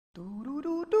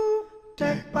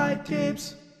by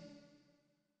Tips.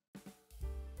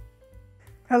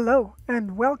 Hello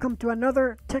and welcome to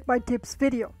another Tech by Tips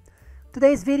video.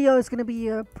 Today's video is going to be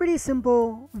a pretty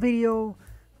simple video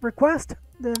request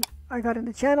that I got in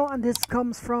the channel, and this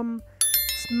comes from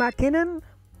Smackinen,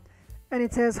 and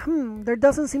it says, there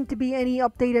doesn't seem to be any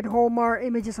updated Homarr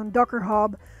images on Docker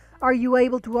Hub. Are you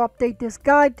able to update this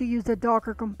guide to use the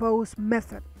Docker Compose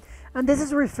method? And this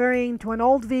is referring to an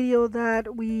old video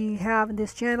that we have in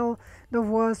this channel that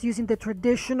was using the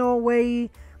traditional way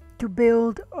to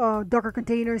build Docker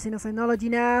containers in a Synology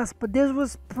NAS, but this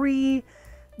was pre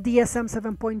DSM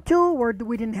 7.2 where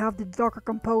we didn't have the Docker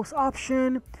Compose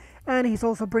option, and he's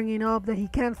also bringing up that he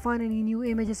can't find any new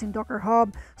images in Docker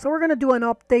Hub. So we're going to do an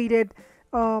updated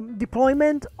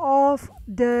deployment of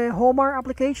the Homarr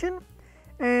application,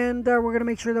 and we're going to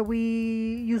make sure that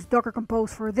we use Docker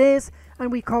Compose for this,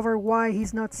 and we cover why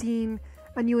he's not seeing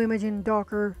a new image in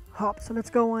Docker Hub. So let's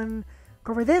go and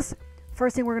cover this.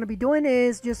 First thing we're going to be doing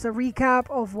is just a recap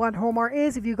of what Homarr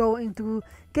is. If you go into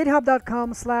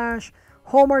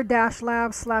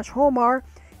github.com/Homarr-lab/Homarr,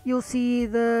 you'll see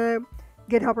the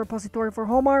GitHub repository for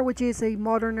Homarr, which is a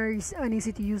modern and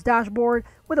easy to use dashboard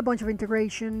with a bunch of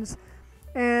integrations.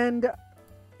 And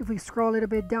if we scroll a little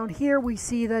bit down here, we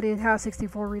see that it has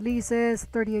 64 releases,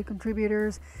 38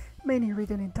 contributors, mainly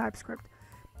written in TypeScript.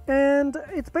 And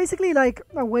it's basically like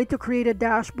a way to create a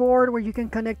dashboard where you can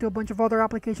connect to a bunch of other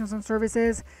applications and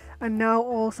services, and now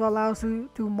also allows you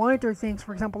to monitor things,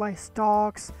 for example, like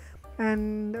stocks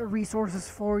and resources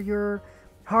for your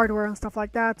hardware and stuff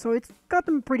like that. So it's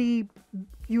gotten pretty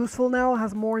useful now. It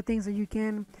has more things that you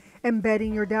can embed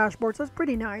in your dashboard, so it's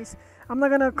pretty nice. I'm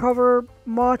not gonna cover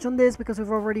much on this because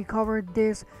we've already covered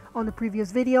this on the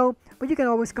previous video, but you can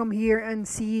always come here and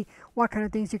see what kind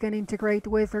of things you can integrate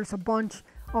with. There's a bunch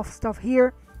of stuff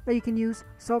here that you can use.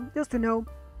 So just to know,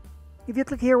 if you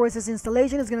click here where it says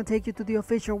installation, it's going to take you to the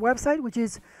official website, which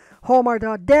is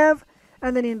homarr.dev,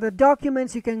 and then in the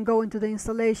documents you can go into the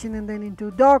installation and then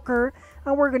into Docker,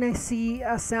 and we're going to see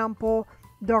a sample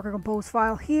Docker Compose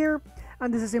file here.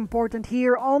 And this is important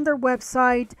here on their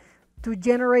website. To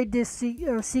generate this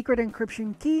secret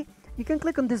encryption key, you can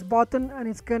click on this button and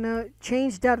it's gonna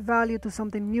change that value to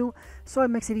something new, so it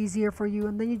makes it easier for you.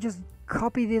 And then you just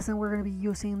copy this, and we're gonna be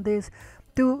using this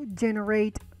to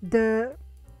generate the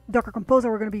Docker Compose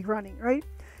that we're gonna be running, right?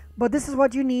 But this is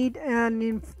what you need, and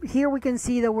in here we can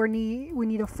see that we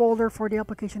need a folder for the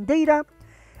application data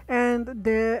and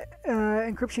the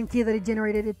encryption key that it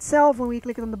generated itself when we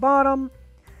click on the bottom.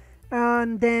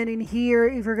 And then in here,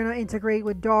 if you're gonna integrate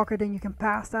with Docker, then you can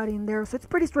pass that in there. So it's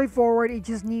pretty straightforward. It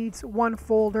just needs one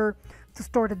folder to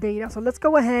store the data. So let's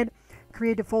go ahead,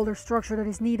 create the folder structure that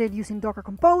is needed using Docker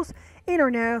Compose in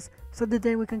our NAS, so that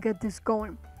then we can get this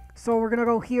going. So we're gonna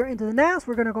go here into the NAS.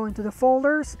 We're gonna go into the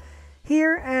folders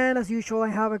here, and as usual, I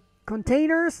have a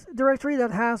containers directory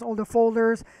that has all the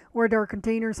folders where our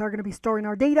containers are gonna be storing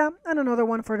our data, and another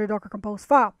one for the Docker Compose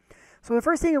file. So the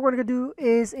first thing we're going to do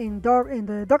is in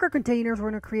the Docker containers, we're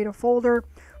going to create a folder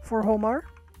for Homarr.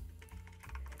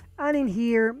 And in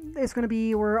here, it's going to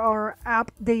be where our app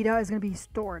data is going to be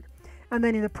stored. And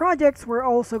then in the projects, we're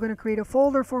also going to create a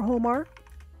folder for Homarr.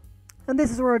 And this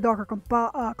is where our Docker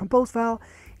Compose file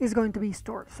is going to be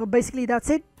stored. So basically that's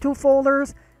it, 2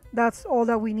 folders. That's all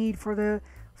that we need for the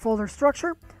folder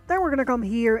structure. Then we're going to come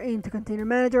here into Container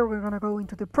Manager. We're going to go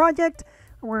into the project.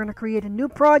 We're going to create a new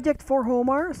project for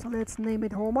Homarr, so let's name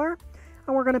it Homarr,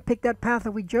 and we're going to pick that path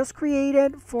that we just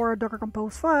created for our Docker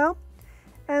Compose file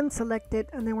and select it,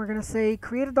 and then we're going to say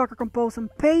create a Docker Compose and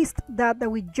paste that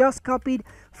we just copied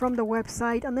from the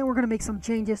website, and then we're going to make some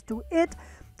changes to it.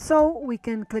 So we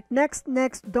can click next,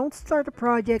 don't start the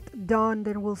project, done.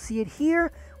 Then we'll see it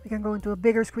here. We can go into a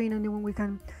bigger screen, and then we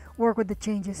can work with the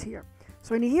changes here.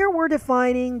 So in here we're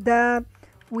defining that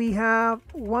we have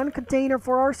one container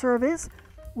for our service,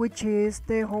 which is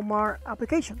the Homarr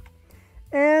application.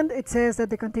 And it says that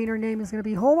the container name is going to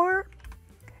be Homarr.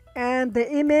 And the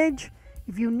image,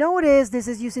 if you notice, this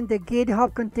is using the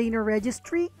GitHub container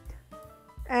registry.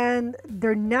 And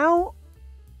they're now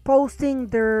posting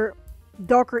their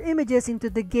Docker images into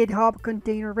the GitHub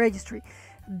container registry.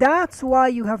 That's why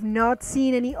you have not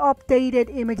seen any updated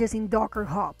images in Docker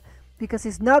Hub, because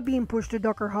it's not being pushed to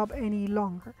Docker Hub any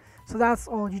longer. So that's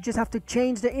all. You just have to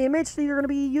change the image that you're going to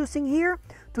be using here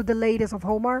to the latest of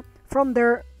Homarr from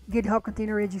their GitHub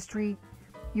container registry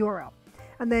URL.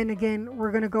 And then again,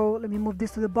 we're going to go, let me move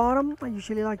this to the bottom. I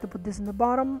usually like to put this in the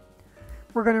bottom.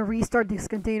 We're going to restart this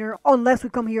container unless we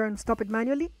come here and stop it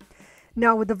manually.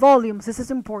 Now with the volumes, this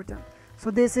is important. So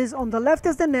this is on the left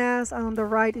is the NAS and on the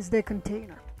right is the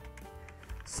container.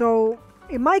 So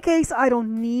in my case, I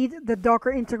don't need the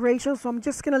Docker integration, so I'm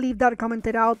just gonna leave that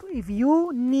commented out. If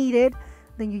you need it,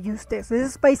 then you use this.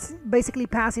 This is basically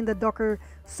passing the Docker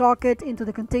socket into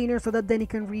the container so that then it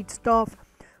can read stuff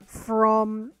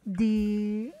from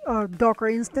the Docker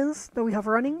instance that we have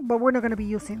running, but we're not going to be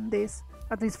using this,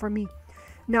 at least for me.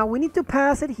 Now we need to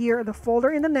pass it here, the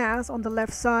folder in the NAS on the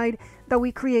left side that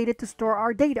we created to store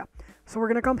our data. So we're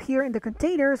going to come here in the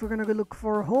containers, we're going to look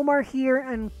for Homarr here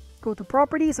and go to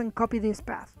properties and copy this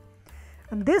path.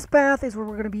 And this path is what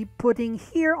we're going to be putting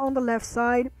here on the left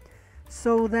side,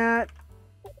 so that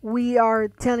we are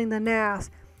telling the NAS,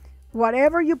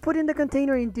 whatever you put in the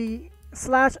container in the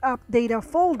 /appdata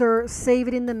folder, save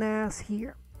it in the NAS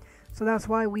here. So that's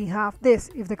why we have this.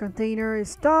 If the container is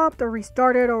stopped or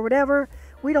restarted or whatever,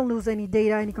 we don't lose any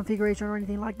data, any configuration or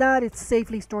anything like that. It's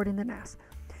safely stored in the NAS.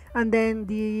 And then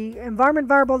the environment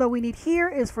variable that we need here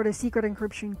is for the secret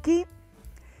encryption key,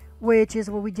 which is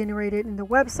what we generated in the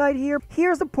website here.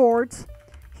 Here's the ports.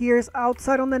 Here's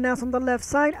outside on the NAS on the left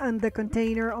side and the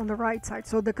container on the right side.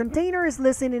 So the container is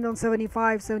listening on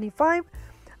 7575,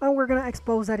 and we're going to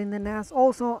expose that in the NAS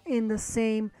also in the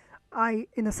same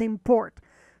port.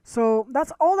 So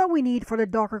that's all that we need for the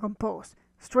Docker Compose.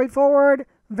 Straightforward,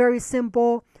 very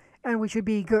simple, and we should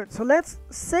be good. So let's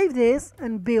save this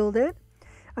and build it,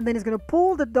 and then it's going to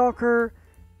pull the Docker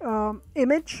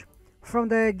image from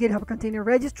the GitHub container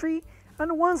registry,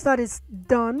 and once that is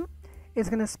done, it's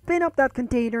going to spin up that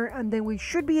container, and then we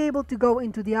should be able to go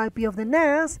into the IP of the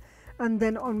NAS, and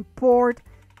then on port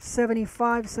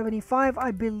 7575,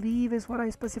 I believe is what I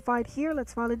specified here.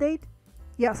 Let's validate.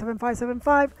 Yeah,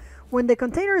 7575. When the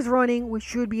container is running, we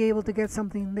should be able to get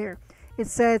something there. It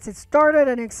says it started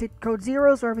and exit code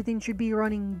 0, so everything should be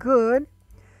running good.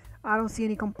 I don't see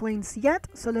any complaints yet.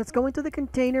 So let's go into the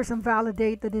containers and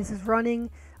validate that this is running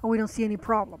and we don't see any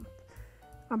problem.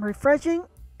 I'm refreshing.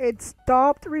 It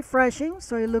stopped refreshing,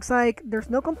 so it looks like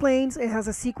there's no complaints. It has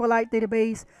a SQLite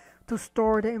database to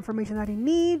store the information that it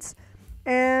needs.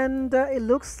 And it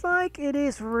looks like it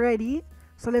is ready.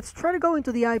 So let's try to go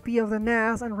into the IP of the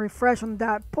NAS and refresh on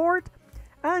that port.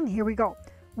 And here we go.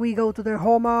 We go to the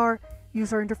Homarr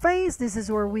user interface. This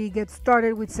is where we get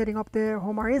started with setting up the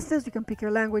Homarr instance. You can pick your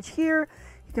language here.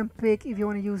 You can pick if you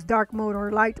want to use dark mode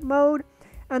or light mode.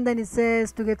 And then it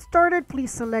says to get started, please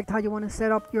select how you want to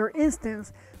set up your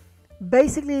instance.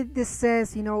 Basically, this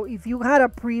says, you know, if you had a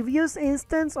previous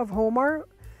instance of Homarr,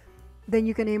 then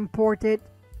you can import it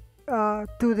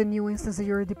to the new instance that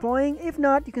you're deploying. If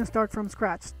not, you can start from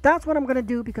scratch. That's what I'm going to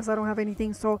do because I don't have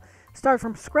anything. So start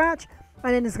from scratch,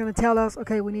 and then it's going to tell us,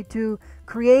 okay, we need to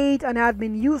create an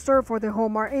admin user for the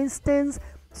Homarr instance.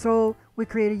 So we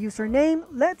create a username.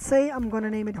 Let's say I'm going to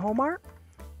name it Homarr,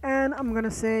 and I'm going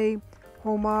to say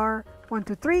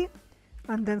Homarr123,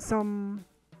 and then some,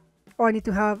 oh, I need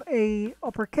to have a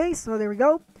uppercase, so there we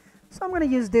go. So I'm going to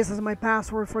use this as my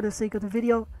password for the sake of the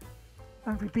video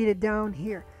and repeat it down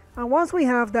here. And once we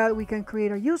have that, we can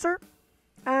create a user,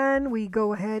 and we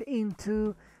go ahead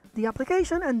into the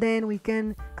application, and then we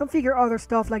can configure other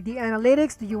stuff like the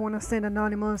analytics. Do you want to send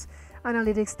anonymous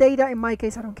analytics data? In my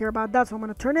case, I don't care about that, so I'm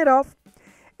going to turn it off.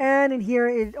 And in here,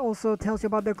 it also tells you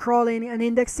about the crawling and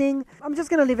indexing. I'm just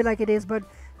going to leave it like it is, but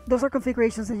those are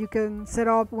configurations that you can set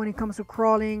up when it comes to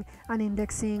crawling and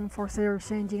indexing for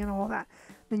search engine and all that.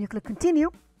 Then you click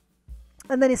continue,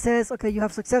 and then it says, okay, you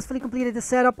have successfully completed the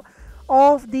setup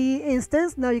of the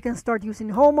instance. Now you can start using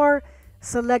Homarr.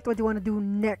 Select what you want to do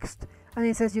next, and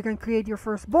it says you can create your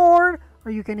first board,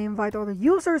 or you can invite other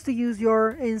users to use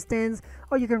your instance,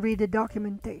 or you can read the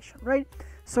documentation, right?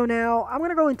 So now I'm going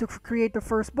to go into create the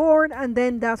first board, and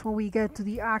then that's when we get to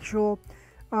the actual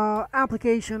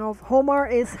application of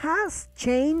Homarr. It has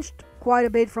changed quite a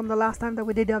bit from the last time that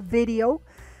we did a video,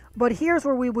 but here's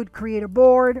where we would create a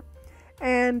board.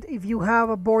 And if you have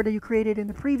a board that you created in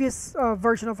the previous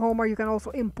version of Homarr, you can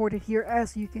also import it here,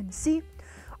 as you can see.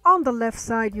 On the left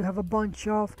side, you have a bunch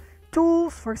of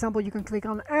tools. For example, you can click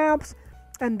on apps,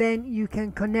 and then you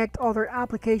can connect other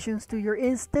applications to your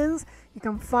instance. You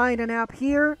can find an app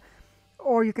here,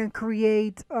 or you can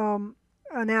create an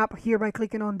app here by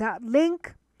clicking on that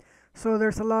link. So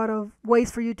there's a lot of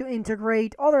ways for you to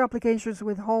integrate other applications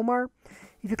with Homarr.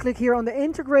 If you click here on the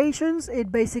integrations,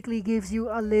 it basically gives you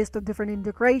a list of different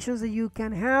integrations that you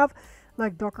can have,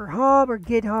 like Docker Hub or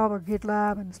GitHub or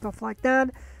GitLab and stuff like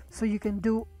that. So you can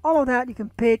do all of that. You can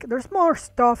pick. There's more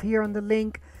stuff here on the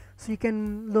link. So you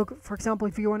can look, for example,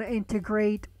 if you want to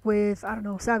integrate with, I don't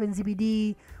know,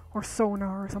 7ZBD or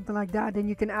Sonar or something like that, then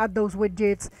you can add those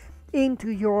widgets into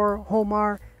your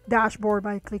Homarr dashboard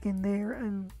by clicking there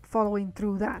and following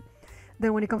through that.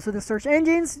 Then when it comes to the search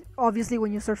engines, obviously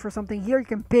when you search for something here, you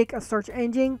can pick a search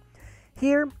engine.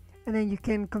 here, and then you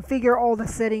can configure all the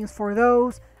settings for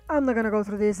those. I'm not gonna go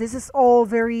through this. This is all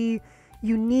very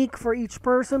unique for each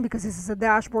person because this is a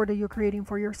dashboard that you're creating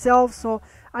for yourself. So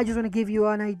I just want to give you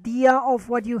an idea of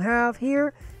what you have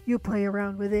here. You play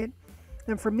around with it.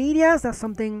 And for medias, that's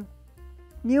something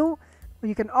new.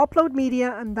 You can upload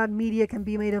media, and that media can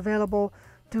be made available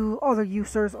to other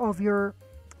users of your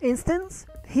instance.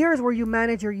 Here's where you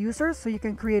manage your users, so you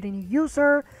can create a new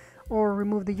user or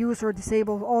remove the user,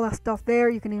 disable all that stuff there.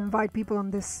 You can invite people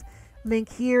on this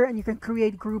link here, and you can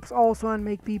create groups also and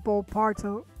make people part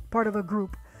of a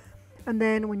group. And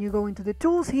then when you go into the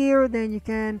tools here, then you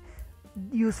can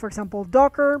use, for example,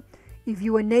 Docker. If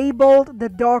you enabled the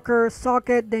Docker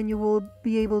socket, then you will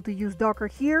be able to use Docker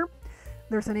here.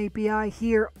 There's an API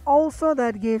here also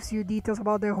that gives you details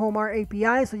about the Homarr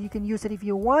API, so you can use it if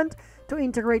you want to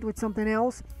integrate with something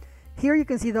else. Here you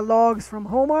can see the logs from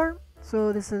Homarr,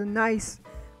 so this is a nice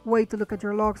way to look at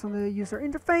your logs on the user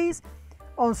interface.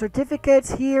 On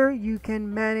certificates here, you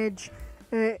can manage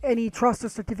any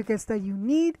trusted certificates that you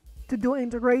need to do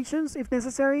integrations if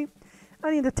necessary.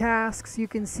 And in the tasks, you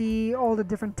can see all the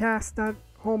different tasks that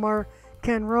Homarr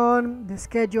can run, the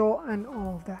schedule, and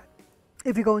all of that.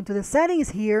 If you go into the settings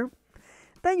here,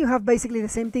 then you have basically the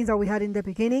same things that we had in the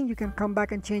beginning. You can come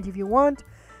back and change if you want.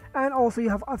 And also you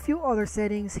have a few other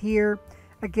settings here.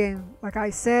 Again, like I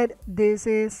said, this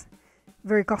is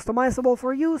very customizable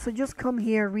for you. So just come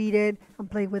here, read it, and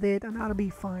play with it, and that'll be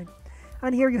fine.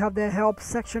 And here you have the help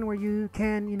section where you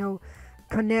can,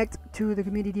 connect to the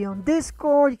community on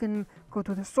Discord. You can go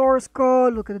to the source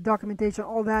code, look at the documentation,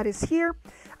 all that is here.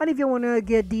 And if you want to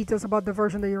get details about the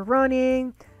version that you're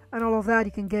running and all of that,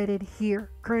 you can get it here.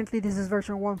 Currently, this is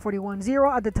version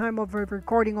 141.0 at the time of the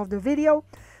recording of the video,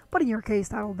 but in your case,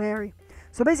 that'll vary.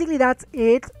 So basically, that's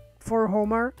it for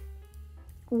Homarr.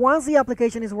 Once the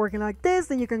application is working like this,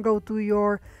 then you can go to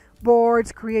your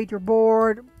boards, create your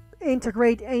board,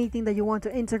 integrate anything that you want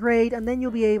to integrate, and then you'll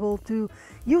be able to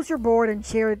use your board and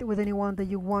share it with anyone that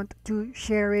you want to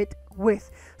share it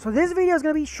with. So this video is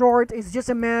going to be short. It's just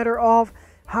a matter of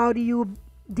how do you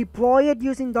deploy it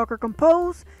using Docker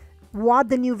Compose, what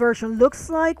the new version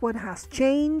looks like, what has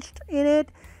changed in it,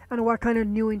 and what kind of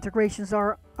new integrations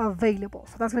are available.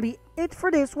 So that's going to be it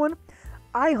for this one.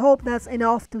 I hope that's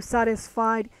enough to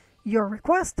satisfy your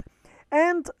request.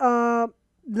 And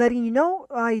letting you know,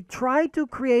 I try to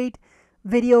create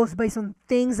videos based on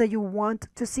things that you want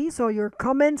to see. So your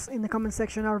comments in the comment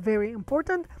section are very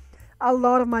important. A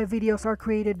lot of my videos are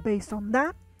created based on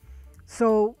that.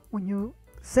 So when you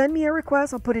send me a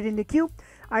request, I'll put it in the queue.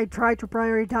 I try to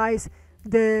prioritize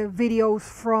the videos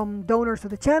from donors to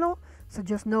the channel. So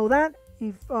just know that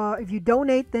if you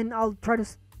donate, then I'll try to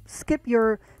skip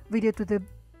your video to the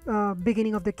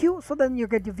beginning of the queue, so then you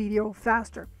get your video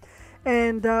faster.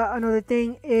 And another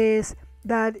thing is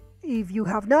that if you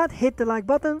have not, hit the like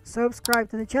button, subscribe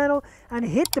to the channel, and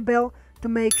hit the bell to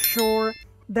make sure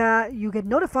that you get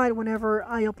notified whenever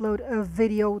I upload a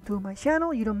video to my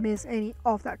channel. You don't miss any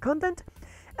of that content.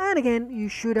 And again, you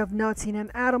should have not seen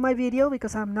an ad on my video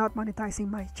because I'm not monetizing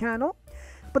my channel.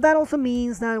 But that also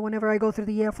means that whenever I go through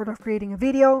the effort of creating a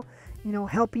video,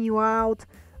 helping you out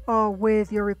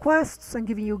with your requests and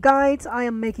giving you guides, I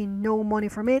am making no money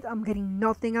from it. I'm getting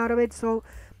nothing out of it. So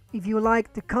if you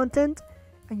like the content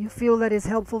and you feel that is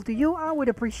helpful to you, I would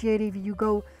appreciate it if you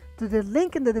go to the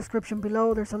link in the description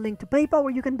below. There's a link to PayPal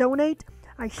where you can donate.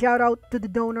 I shout out to the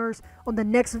donors on the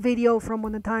next video from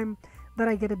the time that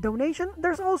I get a donation.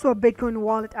 There's also a Bitcoin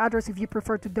wallet address if you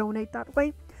prefer to donate that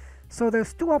way. So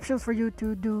there's two options for you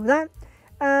to do that.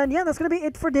 And yeah, that's gonna be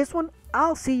it for this one.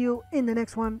 I'll see you in the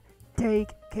next one. Take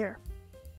care.